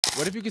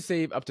What if you could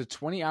save up to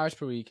 20 hours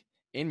per week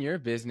in your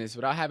business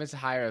without having to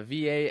hire a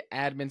VA,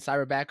 admin,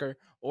 cyberbacker,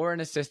 or an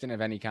assistant of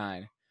any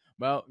kind?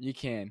 Well, you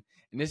can.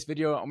 In this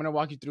video, I'm going to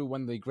walk you through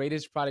one of the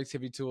greatest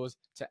productivity tools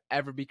to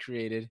ever be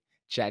created,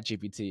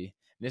 ChatGPT. In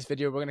this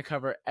video, we're going to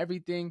cover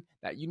everything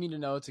that you need to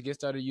know to get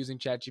started using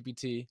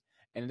ChatGPT.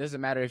 And it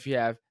doesn't matter if you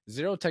have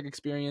zero tech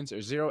experience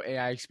or zero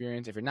AI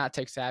experience. If you're not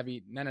tech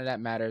savvy, none of that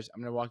matters.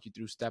 I'm going to walk you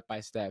through step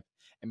by step.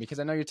 And because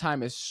I know your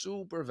time is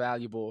super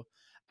valuable,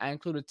 I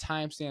included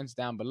timestamps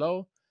down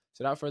below.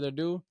 So without further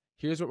ado,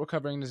 here's what we're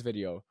covering in this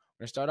video. We're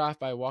going to start off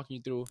by walking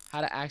you through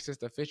how to access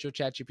the official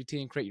ChatGPT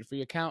and create your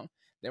free account.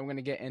 Then we're going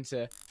to get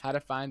into how to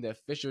find the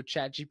official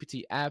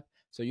ChatGPT app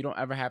so you don't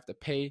ever have to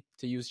pay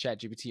to use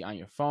ChatGPT on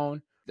your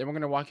phone. Then we're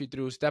going to walk you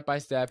through step by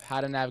step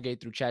how to navigate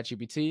through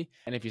ChatGPT.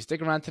 And if you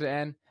stick around to the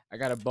end, I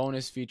got a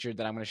bonus feature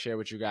that I'm going to share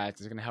with you guys.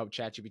 It's going to help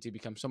ChatGPT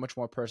become so much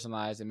more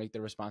personalized and make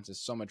the responses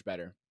so much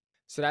better.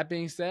 So that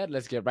being said,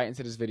 let's get right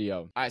into this video.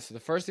 All right, so the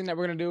first thing that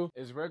we're going to do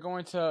is we're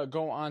going to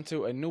go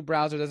onto a new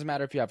browser. Doesn't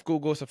matter if you have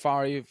Google,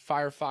 Safari,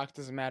 Firefox,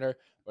 doesn't matter.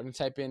 We're going to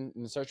type in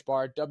the search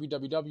bar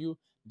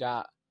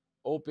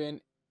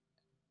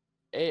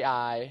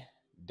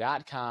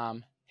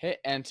www.openai.com, hit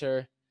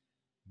enter,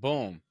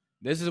 boom.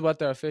 This is what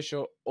the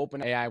official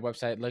OpenAI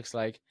website looks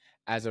like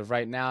as of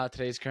right now.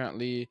 Today's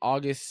currently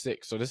August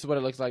 6th. So this is what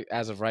it looks like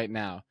as of right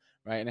now,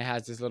 right? And it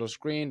has this little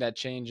screen that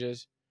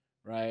changes,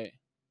 right?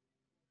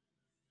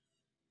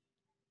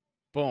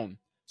 Boom.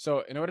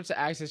 So in order to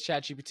access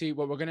ChatGPT,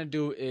 what we're going to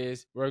do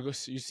is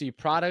you see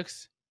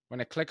products. We're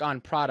going to click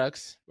on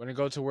products. We're going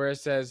to go to where it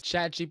says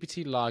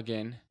ChatGPT login.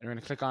 And we're going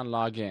to click on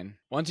login.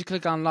 Once you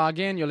click on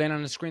login, you'll land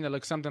on a screen that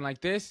looks something like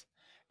this.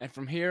 And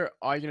from here,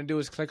 all you're going to do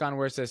is click on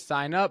where it says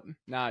sign up.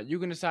 Now, you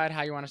can decide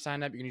how you want to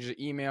sign up. You can use your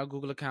email,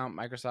 Google account,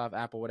 Microsoft,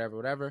 Apple,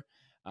 whatever.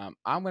 I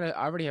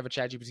already have a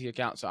ChatGPT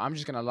account, so I'm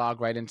just going to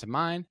log right into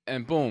mine.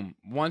 And boom,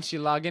 once you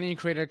log in and you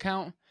create an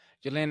account,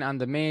 you land on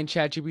the main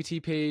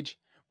ChatGPT page,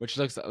 which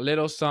looks a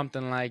little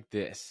something like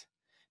this.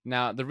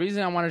 Now, the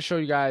reason I want to show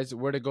you guys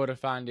where to go to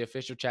find the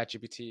official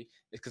ChatGPT is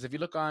because if you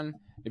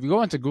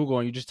go into Google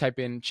and you just type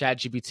in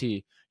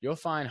ChatGPT, you'll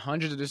find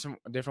hundreds of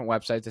different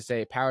websites that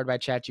say powered by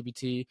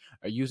ChatGPT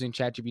or using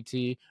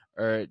ChatGPT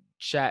or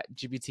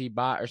ChatGPT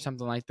bot or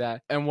something like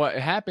that. And what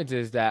happens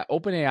is that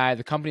OpenAI,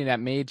 the company that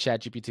made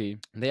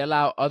ChatGPT, they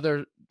allow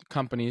other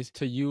companies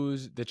to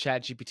use the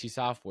ChatGPT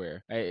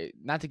software. Right?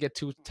 Not to get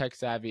too tech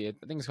savvy, I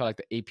think it's called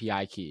like the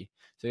API key.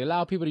 So they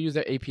allow people to use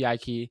their API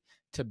key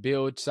to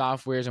build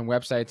softwares and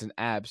websites and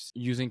apps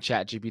using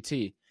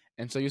ChatGPT.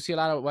 And so you see a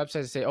lot of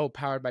websites that say, oh,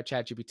 powered by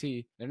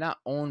ChatGPT. They're not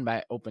owned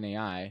by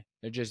OpenAI.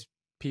 They're just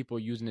people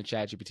using the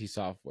ChatGPT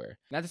software.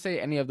 Not to say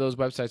any of those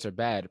websites are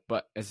bad,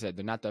 but as I said,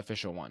 they're not the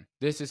official one.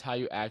 This is how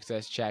you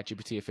access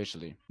ChatGPT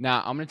officially.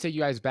 Now, I'm going to take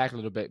you guys back a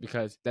little bit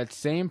because that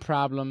same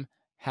problem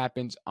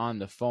happens on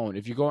the phone.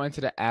 If you go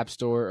into the App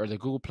Store or the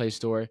Google Play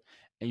Store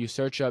and you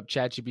search up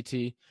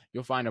ChatGPT,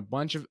 you'll find a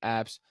bunch of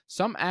apps,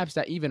 some apps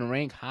that even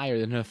rank higher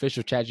than the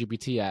official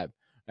ChatGPT app.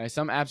 Right?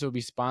 Some apps will be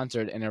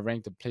sponsored and are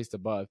ranked placed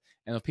above.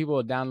 And if people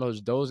will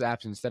download those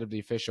apps instead of the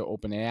official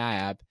OpenAI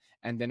app,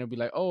 and then it'll be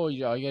like, oh, all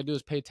you gotta do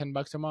is pay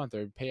 $10 a month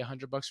or pay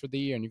 $100 for the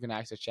year, and you can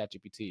access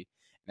ChatGPT.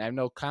 And I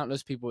know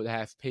countless people that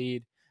have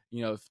paid,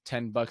 $10,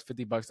 $50,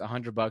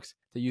 $100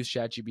 to use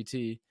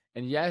ChatGPT.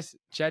 And yes,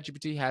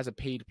 ChatGPT has a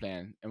paid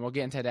plan, and we'll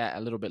get into that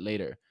a little bit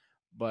later.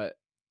 But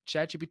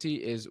ChatGPT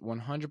is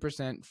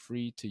 100%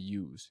 free to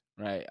use,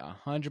 right?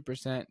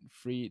 100%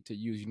 free to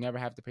use. You never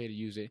have to pay to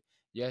use it.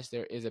 Yes,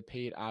 there is a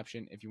paid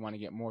option if you want to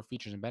get more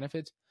features and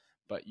benefits,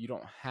 but you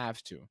don't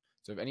have to.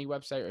 So if any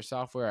website or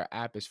software or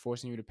app is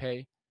forcing you to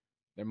pay,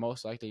 they're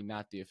most likely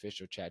not the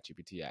official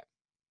ChatGPT app.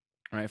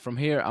 All right, from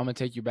here, I'm going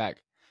to take you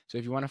back. So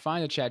if you want to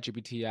find the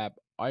ChatGPT app,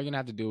 all you're going to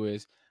have to do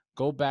is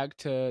go back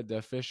to the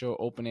official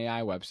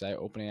OpenAI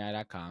website,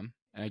 openai.com.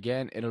 And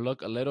again, it'll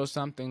look a little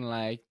something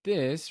like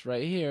this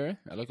right here.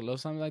 It'll look a little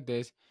something like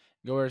this.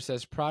 Go where it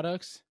says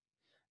products.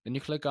 Then you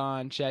click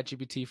on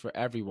ChatGPT for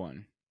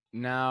everyone.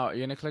 Now,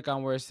 you're going to click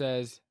on where it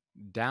says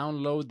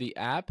download the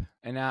app.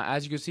 And now,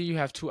 as you can see, you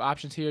have two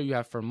options here. You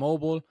have for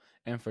mobile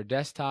and for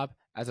desktop.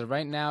 As of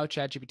right now,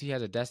 ChatGPT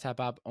has a desktop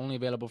app only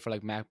available for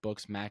like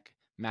MacBooks, Mac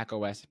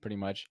OS, pretty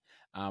much.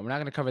 We're not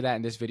going to cover that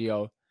in this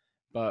video.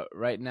 But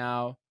right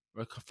now,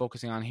 we're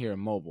focusing on here,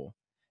 mobile.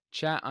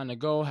 Chat on the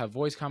go, have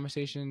voice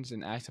conversations,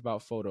 and ask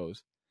about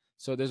photos.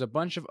 So there's a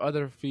bunch of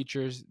other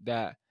features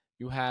that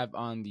you have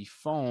on the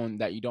phone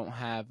that you don't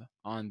have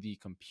on the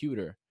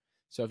computer.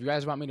 So if you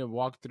guys want me to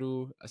walk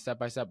through a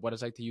step-by-step what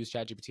it's like to use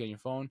ChatGPT on your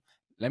phone,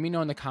 let me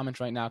know in the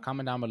comments right now.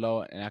 Comment down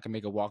below, and I can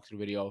make a walkthrough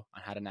video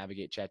on how to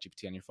navigate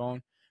ChatGPT on your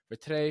phone. For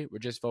today, we're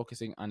just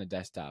focusing on the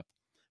desktop.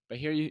 But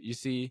here you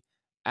see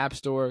App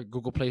Store,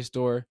 Google Play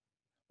Store,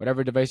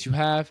 whatever device you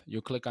have,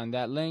 you'll click on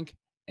that link,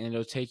 and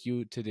it'll take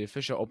you to the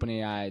official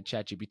OpenAI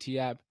ChatGPT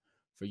app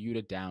for you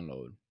to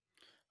download.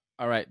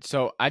 All right,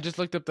 so I just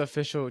looked up the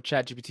official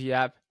ChatGPT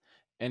app,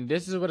 and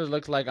this is what it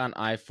looks like on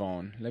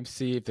iPhone. Let's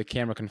see if the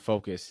camera can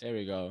focus. There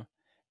we go.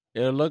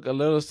 It'll look a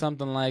little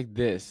something like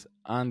this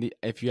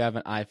if you have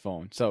an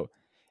iPhone. So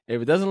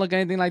if it doesn't look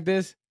anything like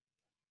this,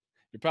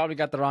 You probably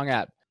got the wrong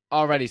app.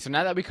 Alrighty, so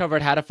now that we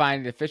covered how to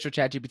find the official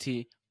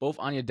ChatGPT, both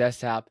on your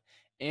desktop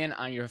and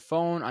on your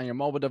phone, on your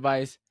mobile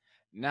device,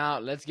 now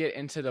let's get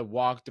into the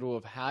walkthrough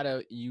of how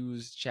to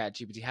use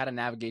ChatGPT, how to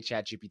navigate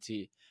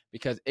ChatGPT,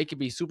 because it can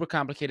be super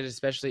complicated,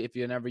 especially if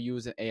you've never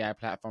used an AI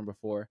platform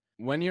before.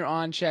 When you're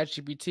on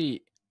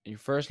ChatGPT, you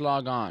first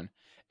log on,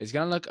 it's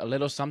gonna look a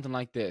little something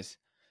like this.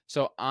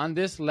 So on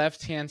this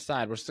left-hand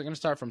side, we're still gonna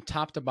start from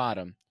top to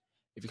bottom.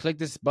 If you click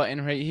this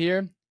button right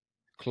here,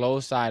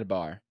 close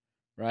sidebar,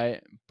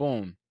 right?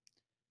 Boom.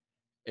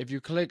 If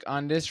you click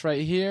on this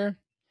right here,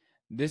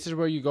 this is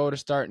where you go to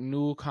start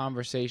new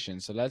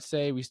conversations. So let's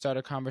say we start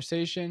a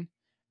conversation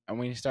and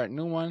we start a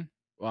new one.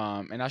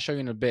 And I'll show you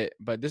in a bit,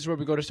 but this is where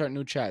we go to start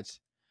new chats.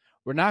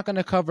 We're not going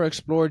to cover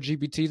explore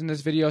GPTs in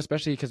this video,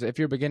 especially because if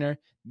you're a beginner,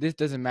 this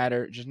doesn't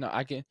matter. Just know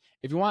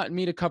if you want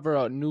me to cover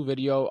a new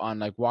video on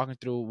like walking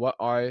through what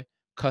are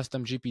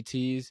custom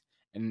GPTs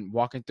and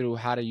walking through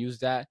how to use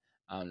that,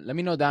 let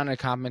me know down in the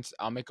comments.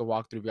 I'll make a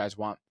walkthrough if you guys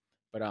want.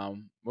 But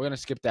we're going to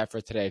skip that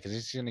for today because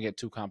it's going to get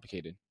too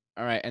complicated.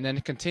 All right, and then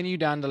continue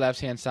down the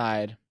left-hand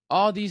side.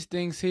 All these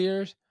things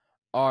here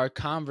are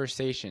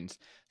conversations.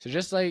 So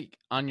just like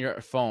on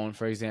your phone,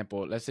 for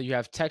example, let's say you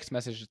have text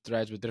message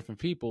threads with different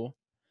people,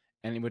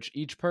 and in which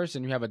each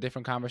person you have a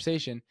different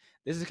conversation.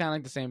 This is kind of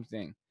like the same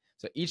thing.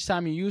 So each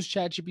time you use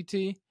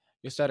ChatGPT,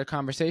 you'll start a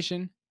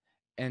conversation,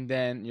 and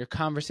then your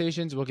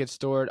conversations will get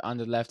stored on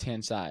the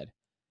left-hand side.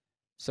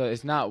 So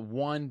it's not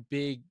one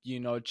big,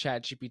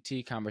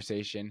 ChatGPT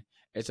conversation.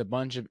 It's a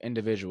bunch of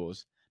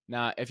individuals.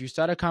 Now, if you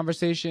start a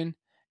conversation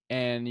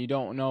and you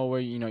don't know where,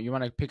 you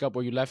want to pick up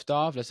where you left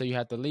off, let's say you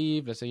have to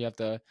leave, let's say you have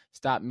to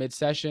stop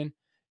mid-session,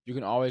 you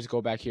can always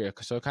go back here.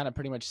 So it kind of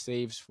pretty much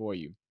saves for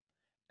you.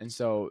 And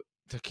so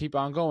to keep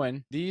on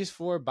going, these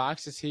 4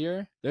 boxes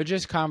here, they're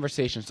just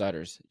conversation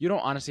starters. You don't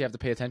honestly have to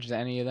pay attention to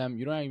any of them.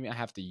 You don't even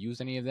have to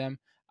use any of them.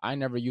 I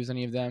never use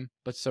any of them.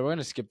 But so we're going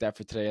to skip that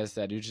for today. As I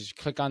said, you just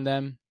click on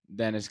them,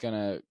 then it's going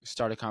to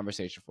start a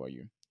conversation for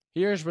you.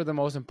 Here's where the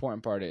most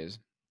important part is.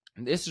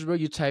 And this is where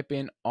you type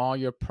in all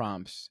your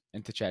prompts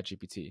into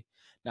ChatGPT.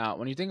 Now,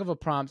 when you think of a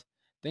prompt,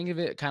 think of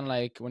it kind of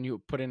like when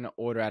you put in an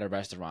order at a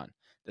restaurant.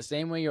 The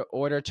same way your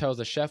order tells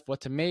the chef what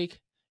to make,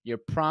 your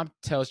prompt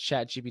tells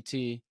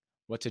ChatGPT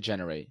what to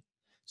generate.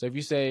 So if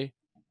you say,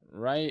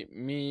 write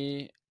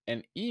me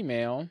an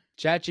email,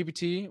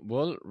 ChatGPT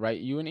will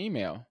write you an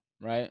email,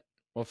 right?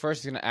 Well, first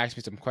it's going to ask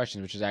me some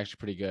questions, which is actually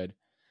pretty good.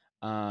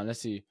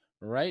 Let's see.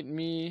 Write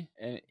me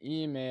an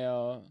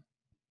email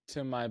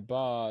to my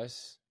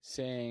boss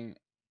saying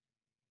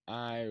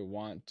I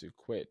want to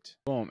quit.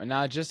 Boom. And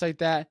now just like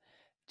that,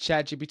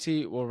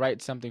 ChatGPT will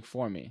write something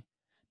for me.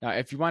 Now,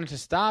 if you want it to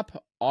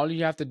stop, all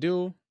you have to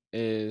do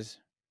is,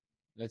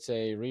 let's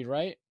say,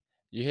 rewrite.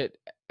 You hit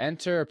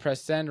enter or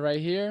press send right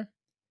here.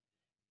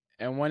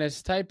 And when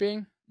it's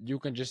typing, you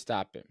can just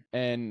stop it.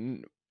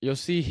 And you'll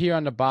see here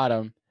on the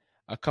bottom,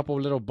 a couple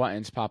little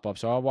buttons pop up.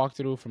 So I'll walk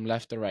through from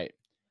left to right.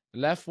 The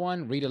left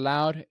one, read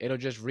aloud. It'll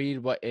just read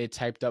what it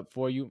typed up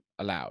for you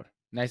aloud.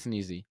 Nice and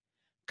easy.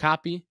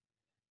 Copy.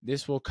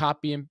 This will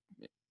copy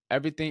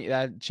everything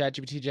that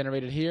ChatGPT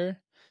generated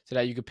here so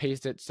that you can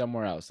paste it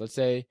somewhere else. Let's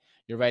say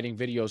you're writing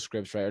video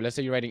scripts, right? Or let's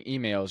say you're writing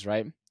emails,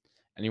 right?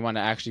 And you want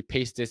to actually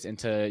paste this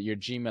into your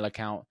Gmail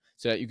account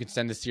so that you can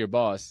send this to your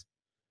boss.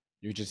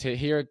 You just hit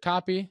here,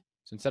 copy.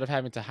 So instead of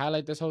having to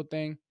highlight this whole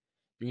thing,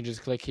 you can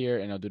just click here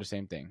and it'll do the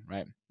same thing,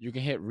 right? You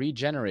can hit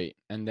regenerate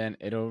and then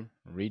it'll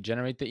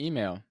regenerate the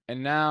email.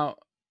 And now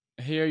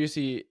here you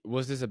see,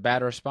 was this a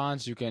bad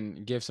response? You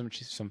can give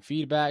some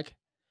feedback,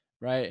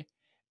 right?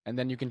 And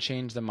then you can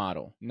change the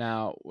model.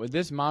 Now with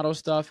this model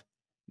stuff,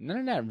 none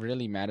of that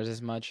really matters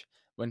as much.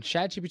 When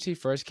ChatGPT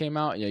first came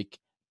out, like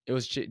it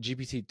was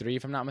GPT-3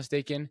 if I'm not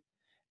mistaken,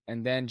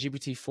 and then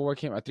GPT-4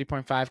 came, or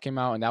 3.5 came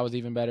out, and that was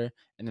even better.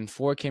 And then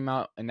 4 came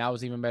out, and that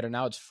was even better.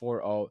 Now it's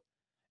 4.0,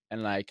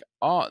 and like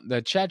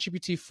the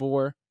ChatGPT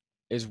 4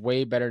 is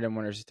way better than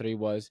when 3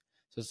 was.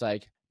 So it's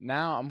like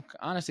now I'm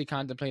honestly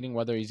contemplating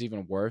whether it's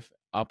even worth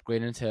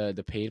upgrading to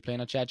the paid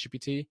plan of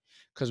ChatGPT,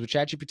 because with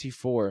ChatGPT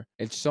 4,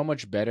 it's so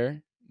much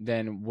better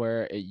than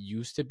where it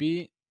used to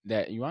be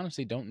that you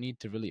honestly don't need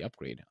to really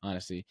upgrade,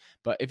 honestly.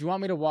 But if you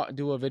want me to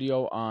do a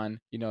video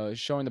on,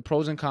 showing the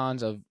pros and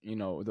cons of,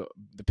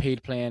 the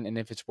paid plan and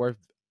if it's worth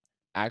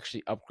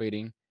actually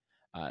upgrading,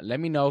 let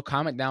me know.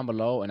 Comment down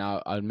below and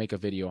I'll make a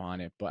video on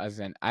it. But as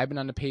in, I've been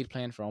on the paid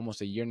plan for almost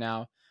a year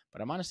now,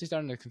 but I'm honestly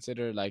starting to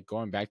consider like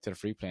going back to the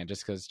free plan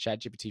just because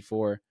ChatGPT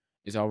 4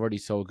 is already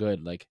so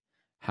good. Like,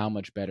 how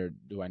much better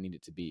do I need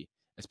it to be,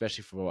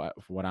 especially for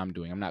what I'm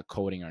doing? I'm not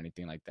coding or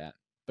anything like that.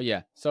 But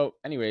yeah, so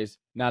anyways,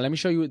 now let me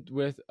show you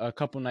with a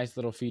couple nice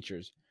little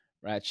features,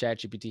 right,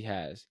 ChatGPT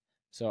has.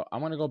 So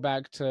I'm going to go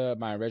back to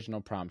my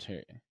original prompt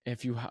here.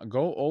 If you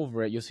go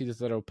over it, you'll see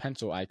this little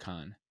pencil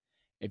icon.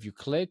 If you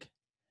click,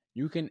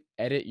 you can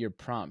edit your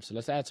prompt. So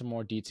let's add some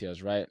more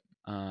details, right?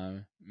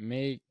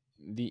 Make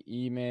the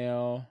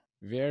email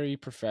very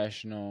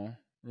professional,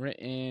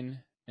 written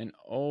in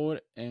Old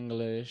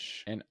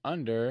English and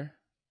under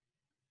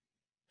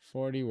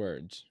 40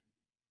 words.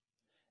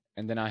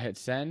 And then I hit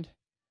send.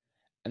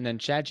 and then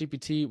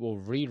ChatGPT will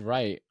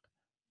rewrite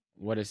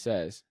what it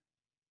says.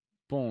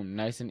 Boom,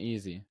 nice and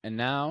easy. And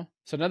now,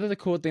 so another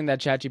cool thing that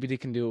ChatGPT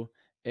can do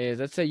is,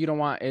 let's say you don't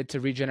want it to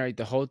regenerate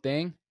the whole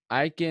thing.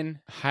 I can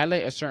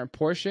highlight a certain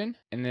portion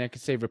and then I can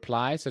say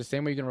reply. So the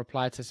same way you can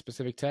reply to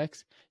specific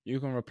text, you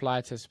can reply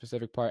to a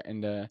specific part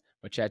in the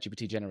what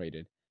ChatGPT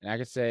generated. And I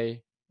could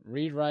say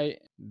rewrite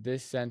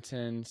this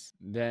sentence,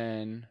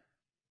 then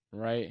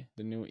write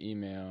the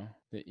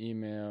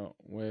email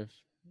with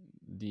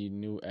the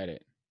new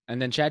edit. And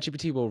then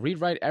ChatGPT will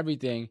rewrite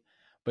everything,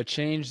 but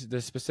change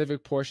the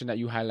specific portion that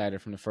you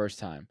highlighted from the first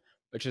time,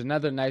 which is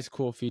another nice,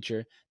 cool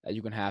feature that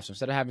you can have. So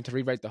instead of having to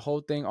rewrite the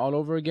whole thing all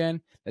over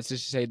again, let's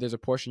just say there's a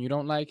portion you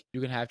don't like,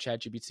 you can have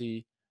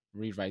ChatGPT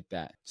rewrite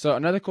that. So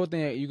another cool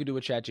thing that you can do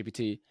with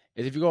ChatGPT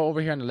is if you go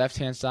over here on the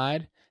left-hand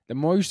side, the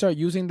more you start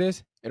using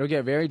this, it'll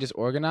get very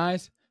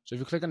disorganized. So if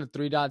you click on the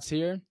three dots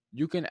here,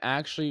 you can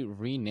actually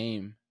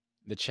rename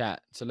the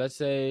chat. So let's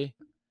say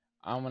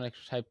I'm going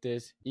to type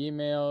this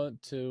email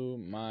to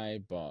my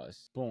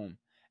boss. Boom.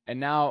 And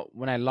now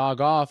when I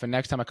log off and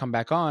next time I come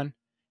back on,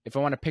 if I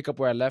want to pick up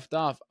where I left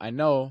off, I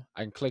know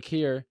I can click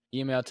here,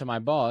 email to my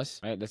boss,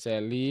 right? Let's say I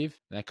leave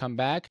and I come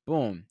back.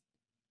 Boom.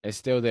 It's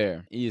still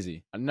there.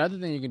 Easy. Another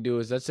thing you can do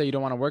is, let's say you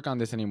don't want to work on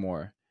this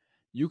anymore.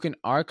 You can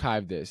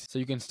archive this. So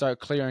you can start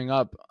clearing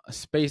up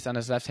space on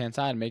this left-hand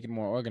side and make it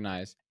more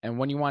organized. And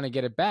when you want to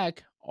get it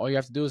back, all you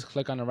have to do is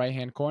click on the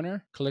right-hand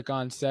corner, click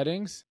on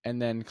settings,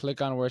 and then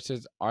click on where it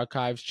says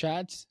archives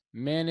chats,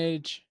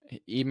 manage,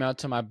 email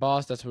to my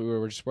boss. That's what we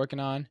were just working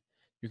on.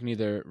 You can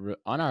either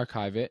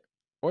unarchive it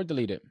or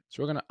delete it.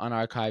 So we're going to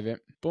unarchive it.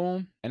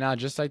 Boom. And now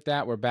just like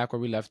that, we're back where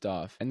we left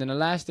off. And then the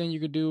last thing you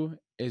could do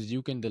is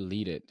you can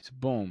delete it. So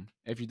boom.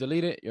 If you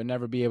delete it, you'll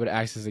never be able to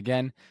access it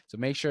again. So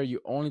make sure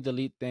you only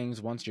delete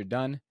things once you're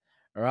done,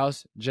 or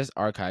else just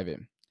archive it.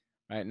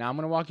 All right, now I'm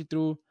going to walk you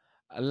through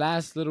a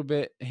last little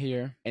bit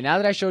here. And now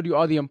that I showed you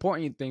all the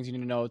important things you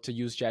need to know to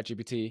use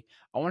ChatGPT,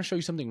 I want to show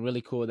you something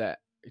really cool that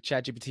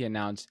ChatGPT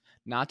announced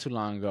not too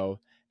long ago.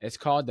 It's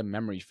called the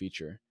memory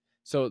feature.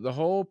 So the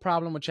whole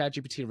problem with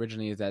ChatGPT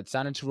originally is that it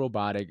sounded too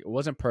robotic. It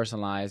wasn't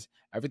personalized.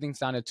 Everything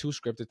sounded too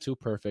scripted, too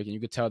perfect, and you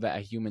could tell that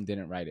a human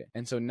didn't write it.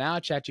 And so now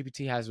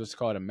ChatGPT has what's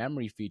called a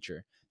memory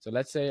feature. So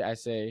let's say I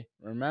say,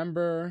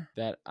 remember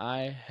that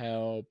I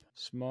help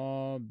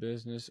small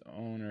business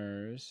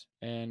owners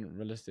and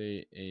real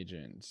estate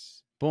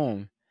agents.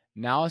 Boom.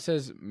 Now it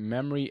says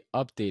memory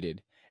updated.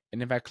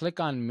 And if I click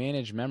on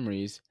manage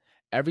memories,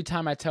 every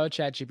time I tell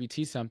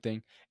ChatGPT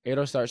something,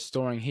 it'll start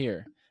storing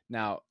here.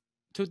 Now,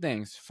 two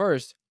things.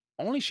 First,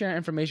 only share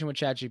information with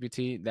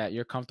ChatGPT that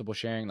you're comfortable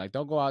sharing. Like,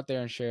 don't go out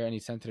there and share any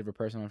sensitive or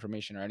personal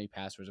information or any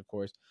passwords, of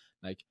course.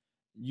 Like,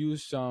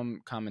 use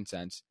some common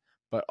sense.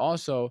 But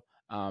also,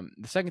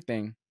 the second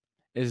thing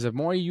is the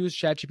more you use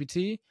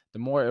ChatGPT, the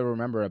more it will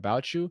remember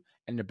about you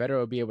and the better it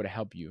will be able to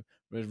help you.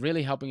 It's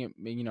really helping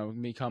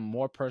it, become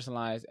more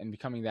personalized and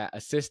becoming that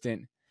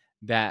assistant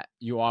that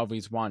you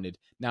always wanted.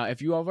 Now,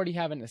 if you already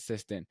have an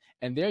assistant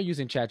and they're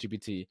using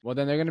ChatGPT, well,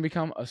 then they're going to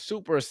become a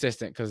super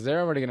assistant because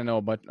they're already going to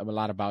know a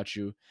lot about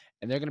you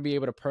and they're going to be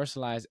able to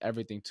personalize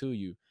everything to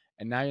you.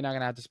 And now you're not going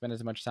to have to spend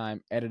as much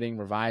time editing,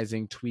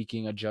 revising,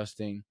 tweaking,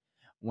 adjusting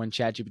when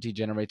ChatGPT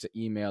generates an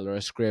email or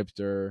a script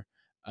or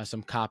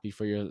some copy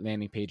for your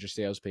landing page or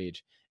sales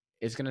page.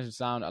 It's going to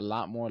sound a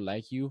lot more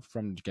like you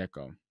from the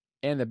get-go.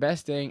 And the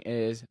best thing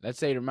is, let's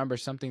say you remember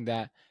something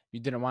that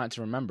you didn't want it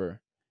to remember.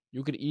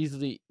 You could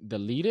easily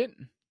delete it,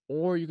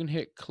 or you can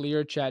hit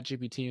clear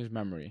ChatGPT's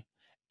memory,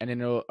 and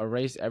then it'll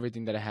erase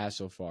everything that it has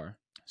so far.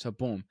 So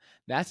boom,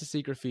 that's the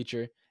secret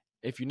feature.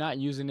 If you're not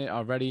using it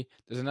already,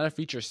 there's another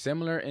feature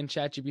similar in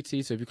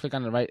ChatGPT. So if you click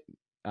on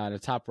the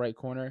top right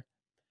corner,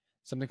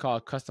 something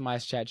called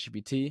Customize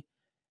ChatGPT,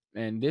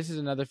 and this is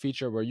another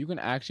feature where you can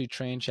actually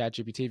train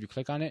ChatGPT. If you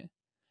click on it,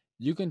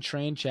 you can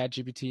train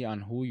ChatGPT on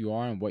who you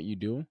are and what you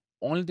do.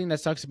 Only thing that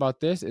sucks about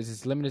this is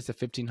it's limited to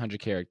 1,500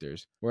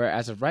 characters. Where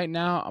as of right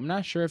now, I'm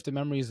not sure if the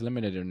memory is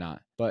limited or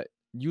not. But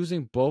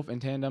using both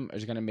in tandem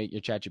is going to make your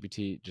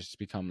ChatGPT just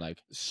become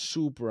like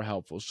super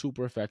helpful,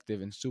 super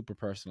effective, and super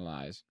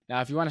personalized.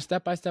 Now, if you want a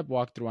step-by-step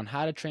walkthrough on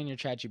how to train your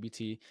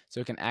ChatGPT so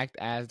it can act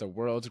as the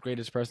world's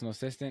greatest personal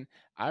assistant,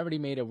 I already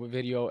made a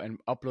video and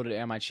uploaded it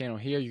on my channel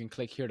here. You can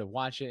click here to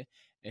watch it.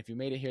 If you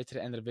made it here to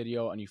the end of the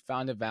video and you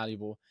found it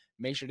valuable,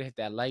 make sure to hit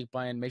that like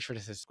button. Make sure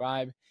to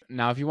subscribe.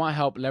 Now, if you want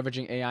help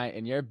leveraging AI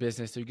in your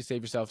business so you can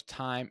save yourself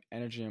time,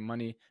 energy, and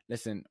money,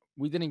 listen,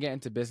 we didn't get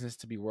into business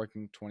to be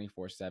working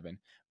 24/7.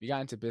 We got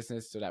into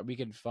business so that we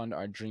can fund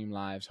our dream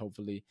lives,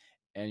 hopefully.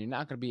 And you're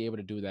not going to be able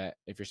to do that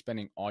if you're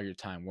spending all your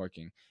time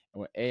working.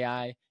 And with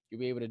AI, you'll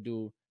be able to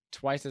do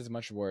twice as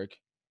much work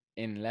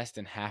in less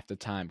than half the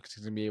time because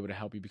it's going to be able to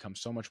help you become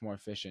so much more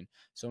efficient,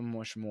 so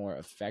much more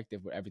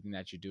effective with everything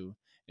that you do.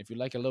 If you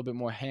like a little bit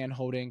more hand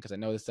holding, because I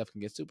know this stuff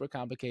can get super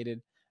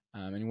complicated,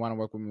 and you want to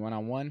work with me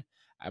one-on-one,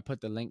 I put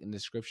the link in the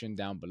description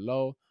down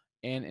below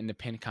and in the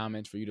pinned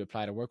comments for you to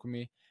apply to work with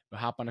me. We'll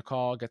hop on a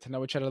call, get to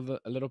know each other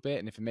a little bit,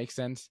 and if it makes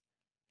sense,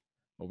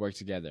 we'll work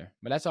together.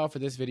 But that's all for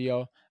this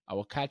video. I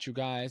will catch you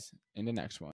guys in the next one.